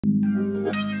What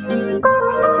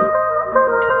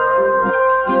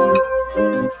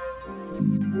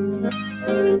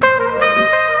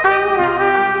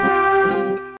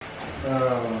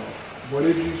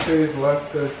did you say is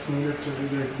left that's needed to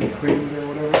either be cleaned or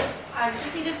whatever? I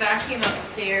just need to vacuum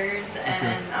upstairs,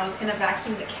 and I was gonna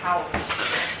vacuum the couch.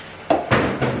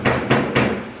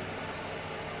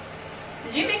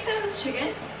 Did you make some of this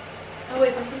chicken? Oh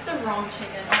wait, this is the wrong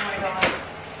chicken. Oh my god.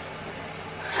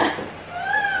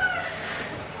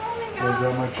 Oh my god. Was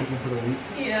that my chicken for the week?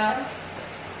 Yeah.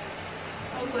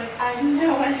 I was like, I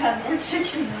know I had more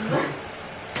chicken than that.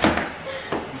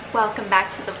 Welcome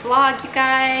back to the vlog, you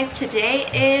guys. Today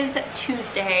is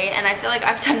Tuesday, and I feel like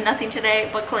I've done nothing today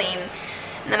but clean.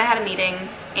 And then I had a meeting,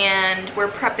 and we're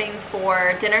prepping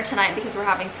for dinner tonight because we're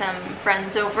having some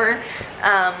friends over.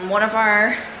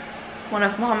 One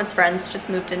of Mohammed's friends just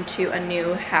moved into a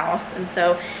new house, and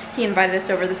so he invited us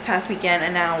over this past weekend,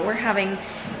 and now we're having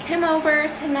him over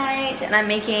tonight, and I'm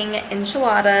making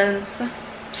enchiladas,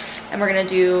 and we're gonna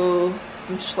do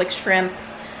some like shrimp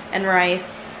and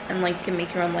rice, and like you can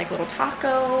make your own like little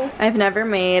taco. I've never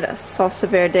made salsa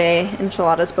verde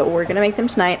enchiladas, but we're gonna make them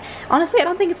tonight. Honestly, I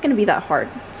don't think it's gonna be that hard.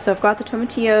 So I've got the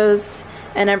tomatillos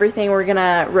and everything. We're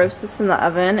gonna roast this in the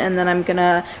oven, and then I'm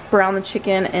gonna brown the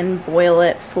chicken and boil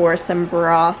it for some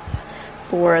broth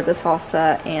for the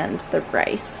salsa and the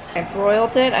rice. I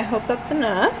broiled it. I hope that's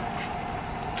enough.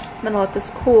 I'm gonna let this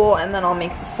cool, and then I'll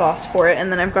make the sauce for it.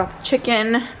 And then I've got the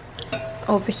chicken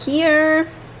over here.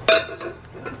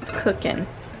 It's cooking.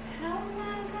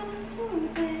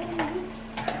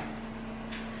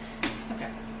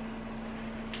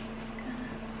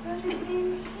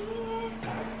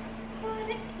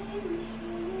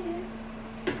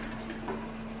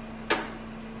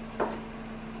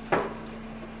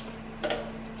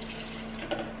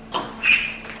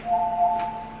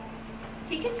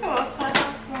 He can go outside.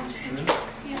 Sure.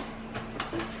 Yeah.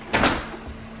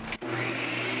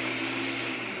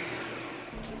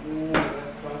 Ooh,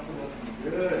 that sauce is looking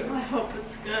good. I hope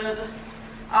it's good.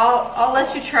 I'll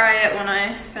let you try it when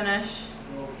I finish.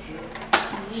 Oh,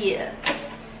 shit. Yeah.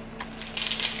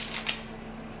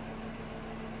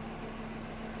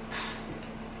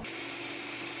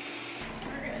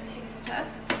 We're gonna taste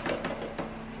test.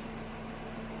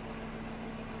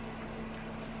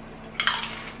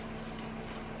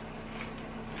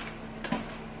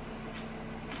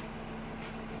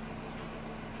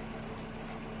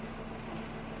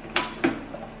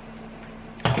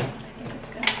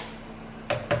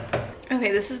 Okay,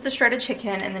 this is the shredded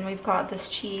chicken, and then we've got this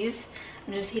cheese.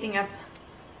 I'm just heating up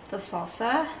the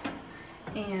salsa,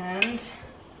 and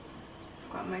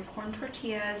I've got my corn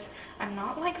tortillas. I'm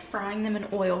not like frying them in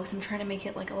oil because I'm trying to make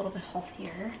it like a little bit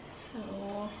healthier.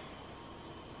 So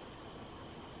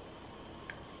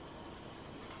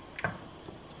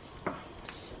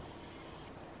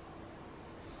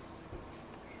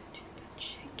do the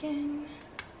chicken,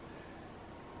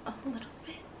 a little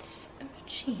bit of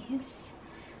cheese.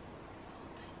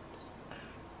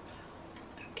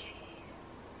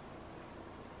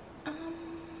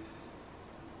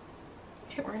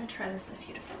 Okay, we're gonna try this a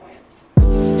few different ways.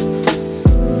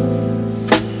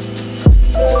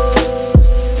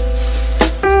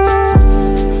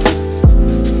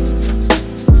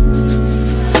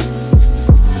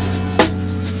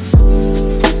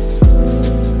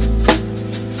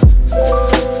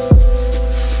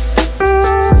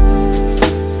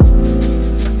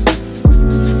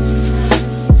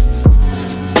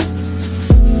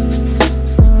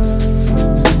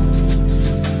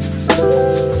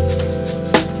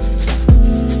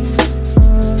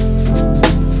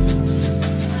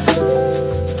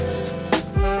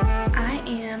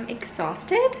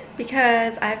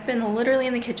 Because I've been literally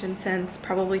in the kitchen since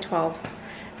probably 12.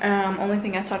 Only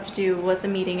thing I stopped to do was a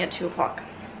meeting at 2 o'clock.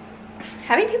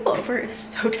 Having people over is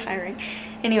so tiring.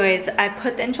 Anyways, I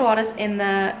put the enchiladas in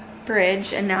the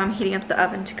fridge, and now I'm heating up the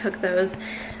oven to cook those.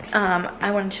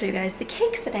 I wanted to show you guys the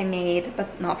cakes that I made,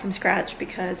 but not from scratch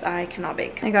because I cannot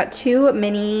bake. I got 2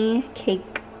 mini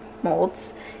cake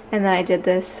molds, and then I did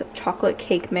this chocolate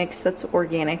cake mix that's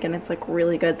organic, and it's like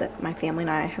really good, that my family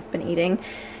and I have been eating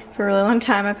for a really long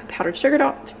time. I put powdered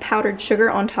sugar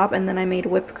on top, and then I made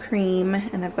whipped cream,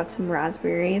 and I've got some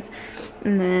raspberries,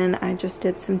 and then I just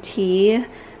did some tea.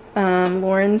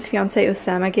 Lauren's fiance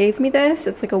Osama gave me this.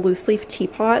 It's like a loose leaf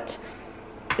teapot,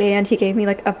 and he gave me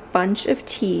like a bunch of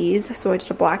teas, so I did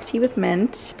a black tea with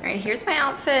mint. All right, here's my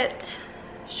outfit.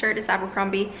 Shirt is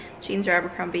Abercrombie, jeans are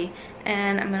Abercrombie,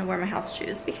 and I'm gonna wear my house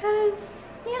shoes because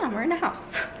yeah, we're in a house.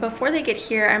 Before they get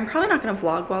here, I'm probably not gonna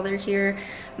vlog while they're here,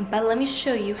 but let me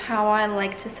show you how I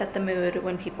like to set the mood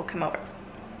when people come over.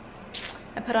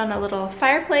 I put on a little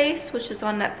fireplace, which is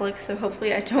on Netflix, so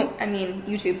hopefully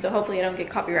YouTube, so hopefully I don't get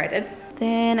copyrighted.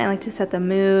 Then I like to set the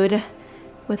mood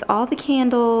with all the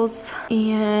candles,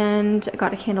 and I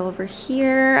got a candle over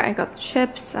here. I got the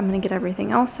chips. I'm gonna get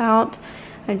everything else out.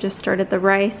 I just started the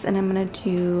rice, and I'm gonna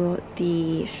do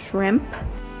the shrimp.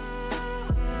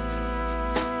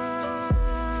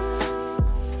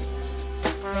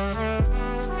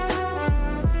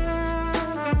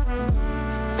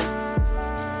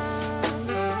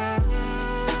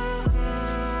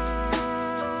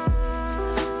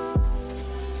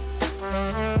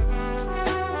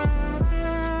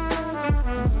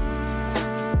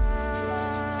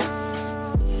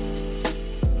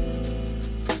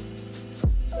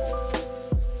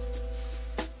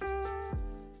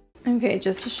 Okay,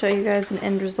 just to show you guys an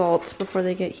end result before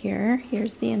they get here.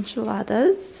 Here's the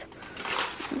enchiladas.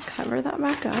 I'll cover that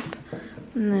back up.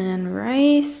 And then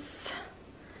rice.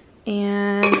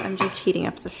 And I'm just heating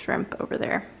up the shrimp over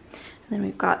there. And then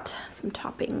we've got some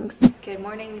toppings. Good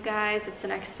morning, you guys. It's the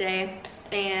next day.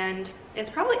 And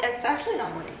it's actually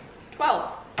not morning.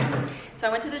 12. So I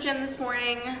went to the gym this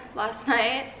morning. Last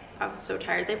night, I was so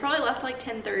tired. They probably left like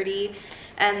 10:30.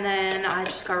 And then I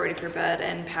just got ready for bed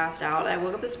and passed out. I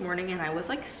woke up this morning and I was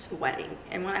like sweating.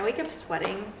 And when I wake up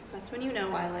sweating, that's when you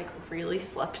know I like really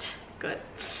slept good.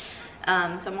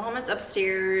 So Mohammed's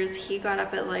upstairs. He got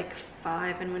up at like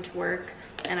 5 and went to work.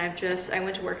 And I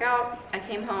went to work out. I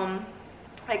came home.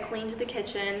 I cleaned the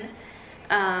kitchen.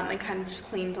 And kind of just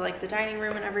cleaned like the dining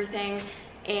room and everything.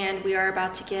 And we are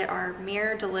about to get our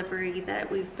mirror delivery that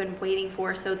we've been waiting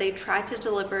for. So they tried to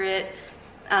deliver it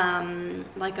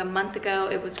like a month ago.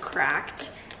 It was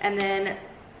cracked, and then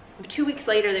 2 weeks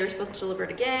later they were supposed to deliver it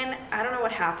again. I don't know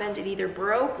what happened. It either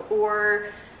broke or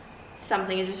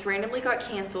something. It just randomly got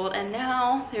canceled, and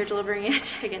now they're delivering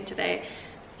it again today.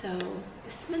 So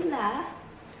bismillah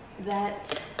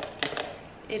that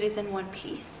it is in one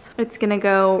piece. It's gonna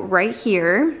go right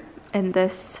here in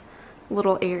this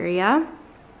little area,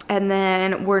 and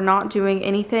then we're not doing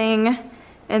anything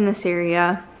in this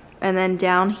area, and then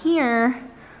down here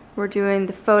we're doing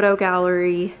the photo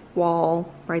gallery wall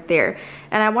right there.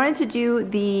 And I wanted to do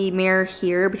the mirror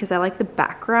here because I like the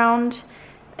background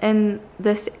in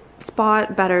this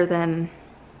spot better than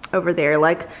over there.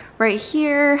 Like right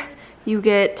here, you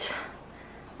get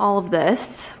all of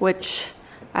this, which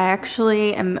I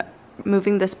actually am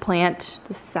moving this plant,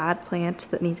 this sad plant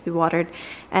that needs to be watered.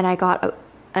 And I got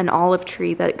an olive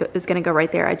tree that is gonna go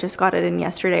right there. I just got it in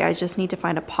yesterday. I just need to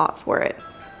find a pot for it.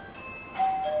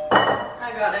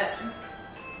 I got it.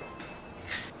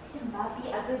 Simba, be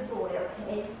a good boy,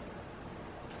 okay?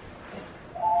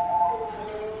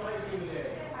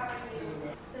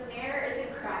 The mirror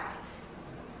isn't cracked.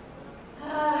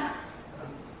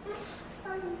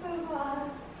 I'm so glad.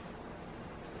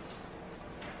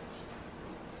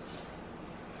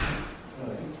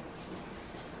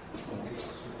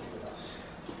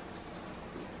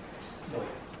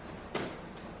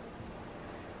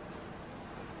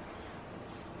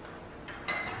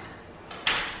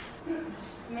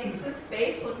 Makes the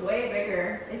space look way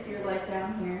bigger if you're like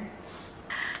down here.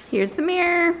 Here's the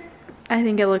mirror. I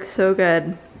think it looks so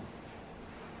good.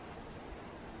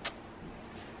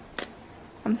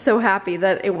 I'm so happy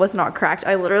that it was not cracked.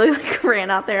 I literally like ran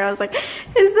out there. I was like,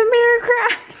 is the mirror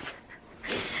cracked?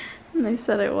 And they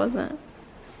said it wasn't.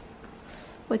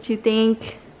 What you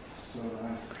think? So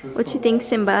nice. What you think,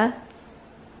 Simba?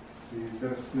 See, he's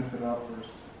got to sniff it out first.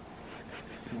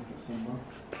 Sniff it, Simba.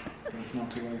 It's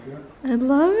not too like that. I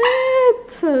love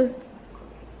it. So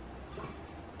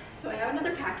I have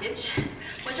another package,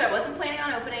 which I wasn't planning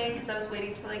on opening because I was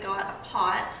waiting till I got a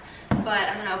pot, but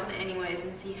I'm gonna open it anyways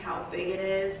and see how big it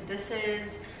is. This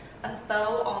is a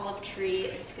faux olive tree.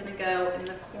 It's gonna go in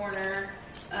the corner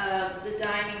of the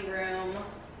dining room.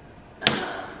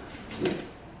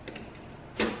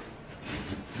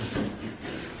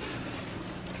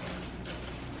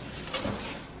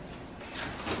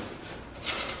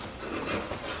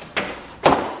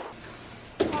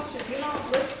 Do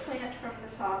not lift plant from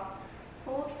the top.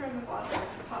 Hold from the bottom of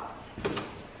the pot.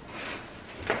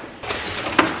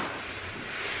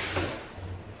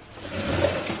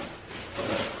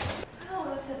 Oh,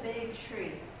 that's a big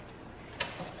tree.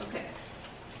 Okay.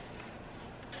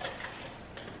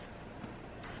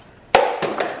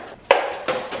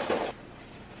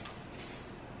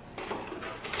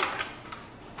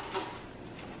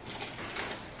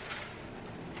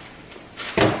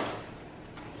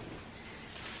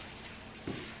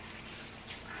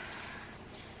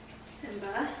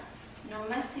 Simba, no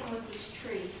messing with this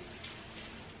tree.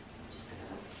 Just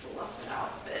gotta fluff it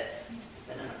out a bit since it's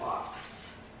been in a box.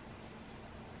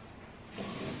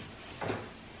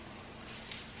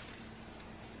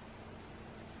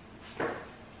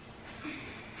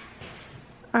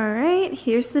 right,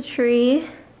 here's the tree.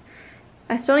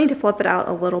 I still need to flip it out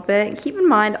a little bit. Keep in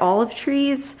mind, olive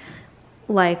trees,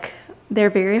 like, they're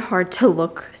very hard to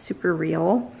look super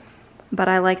real, but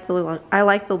I like the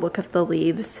look of the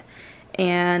leaves.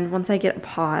 And once I get a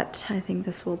pot, I think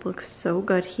this will look so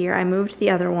good here. I moved the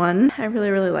other one. I really,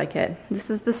 really like it. This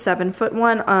is the 7-foot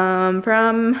one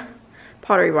from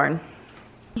Pottery Barn.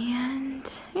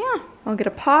 And yeah, I'll get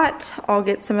a pot. I'll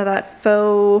get some of that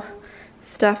faux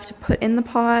stuff to put in the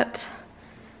pot.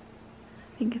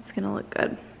 I think it's gonna look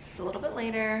good. It's a little bit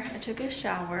later. I took a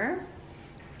shower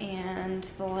and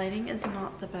the lighting is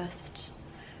not the best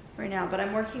right now, but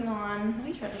I'm working on, let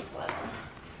me try this light on.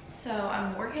 So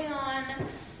I'm working on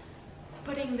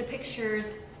putting the pictures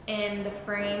in the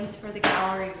frames for the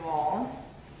gallery wall.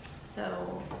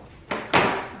 So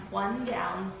one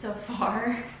down so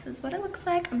far. This is what it looks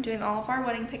like. I'm doing all of our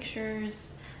wedding pictures.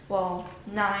 Well,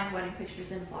 9 wedding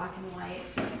pictures in black and white.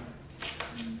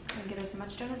 I'm gonna get as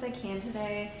much done as I can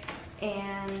today.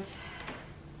 And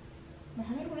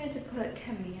Mohammed wanted to put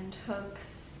command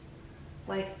hooks,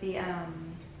 like the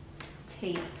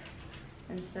tape,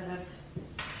 instead of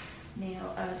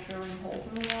drilling holes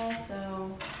in the wall. So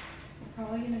I'm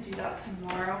probably gonna do that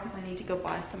tomorrow because I need to go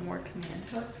buy some more command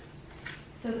hooks.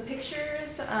 So the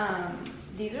pictures,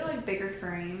 these are like bigger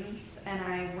frames, and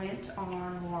I went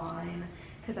online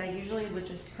because I usually would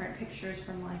just print pictures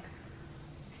from like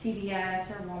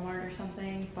CVS or Walmart or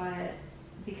something, but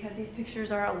because these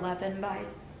pictures are 11 by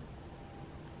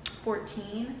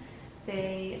 14,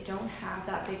 they don't have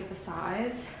that big of a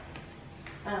size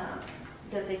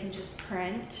that they can just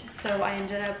print. So I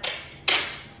ended up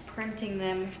printing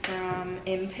them from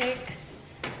Impix,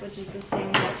 which is the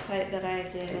same website that I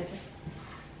did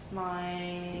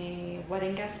my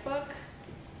wedding guest book,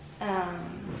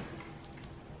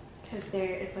 because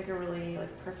it's like a really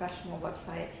like professional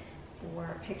website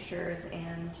for pictures,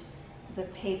 and the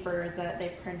paper that they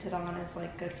printed on is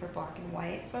like good for black and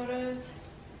white photos.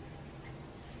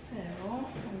 So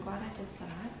I'm glad I did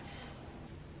that.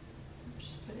 I'm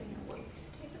just putting a little piece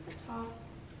of tape at the top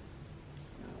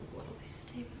and a little piece of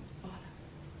tape at the bottom.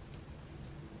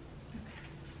 Okay.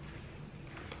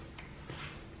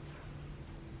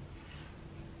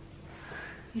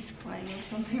 He's playing with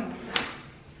something on that.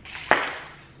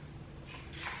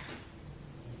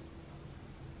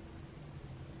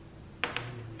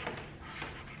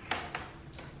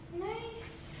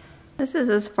 This is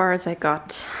as far as I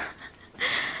got.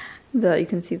 You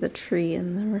can see the tree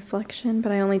in the reflection,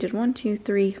 but I only did 1, 2,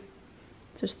 3.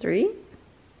 There's 3?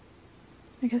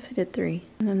 I guess I did 3.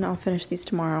 And then I'll finish these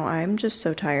tomorrow. I'm just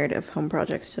so tired of home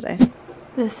projects today.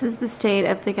 This is the state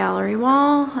of the gallery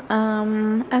wall.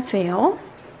 A fail.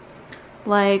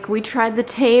 Like, we tried the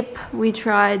tape, we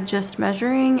tried just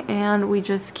measuring, and we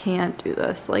just can't do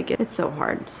this. Like, it's so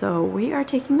hard. So we are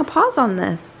taking a pause on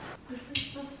this. This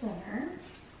is the center.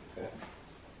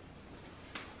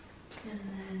 And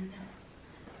then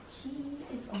he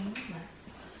is on the left.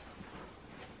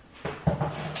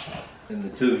 And the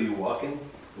two of you walking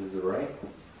is the right?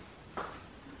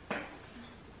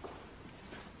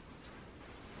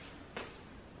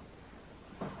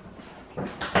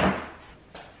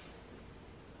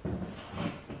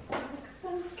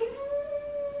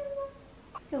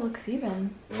 It looks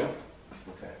even. Yeah?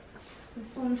 Okay.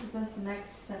 This one's this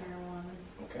next center one.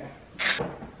 Okay.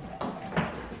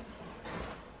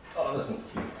 Oh, this one's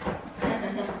cute.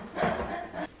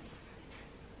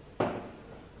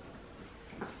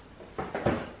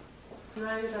 You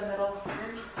want to do the middle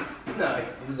first? No,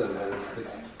 it doesn't matter.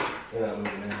 You're not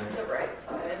moving It's in the right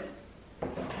side.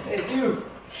 there. Hey, you!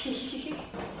 2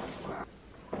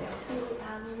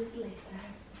 hours later.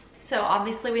 So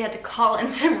obviously we had to call in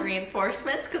some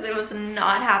reinforcements because it was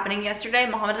not happening yesterday.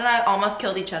 Mohammed and I almost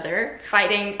killed each other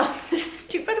fighting on this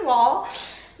stupid wall.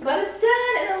 But it's done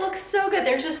and it looks so good.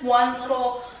 There's just one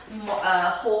little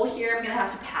hole here I'm gonna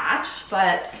have to patch,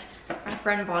 but my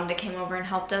friend Bonda came over and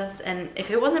helped us, and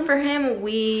if it wasn't for him,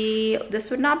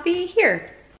 this would not be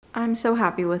here. I'm so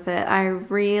happy with it. I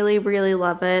really, really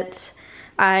love it.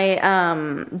 I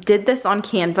did this on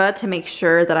Canva to make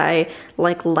sure that I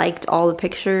liked all the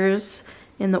pictures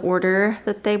in the order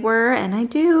that they were, and I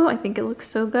do. I think it looks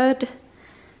so good.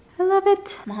 I love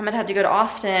it. Mohammed had to go to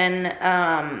Austin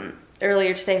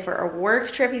earlier today for a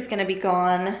work trip. He's gonna be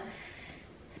gone.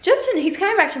 He's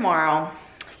coming back tomorrow.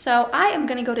 So I am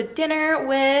gonna go to dinner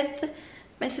with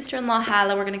my sister-in-law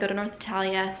Hala. We're gonna go to North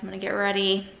Italia, so I'm gonna get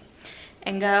ready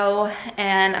and go,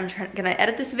 and I'm gonna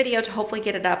edit this video to hopefully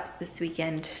get it up this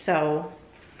weekend. So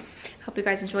hope you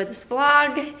guys enjoyed this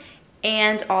vlog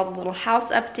and all the little house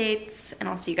updates, and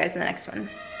I'll see you guys in the next one.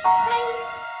 Bye.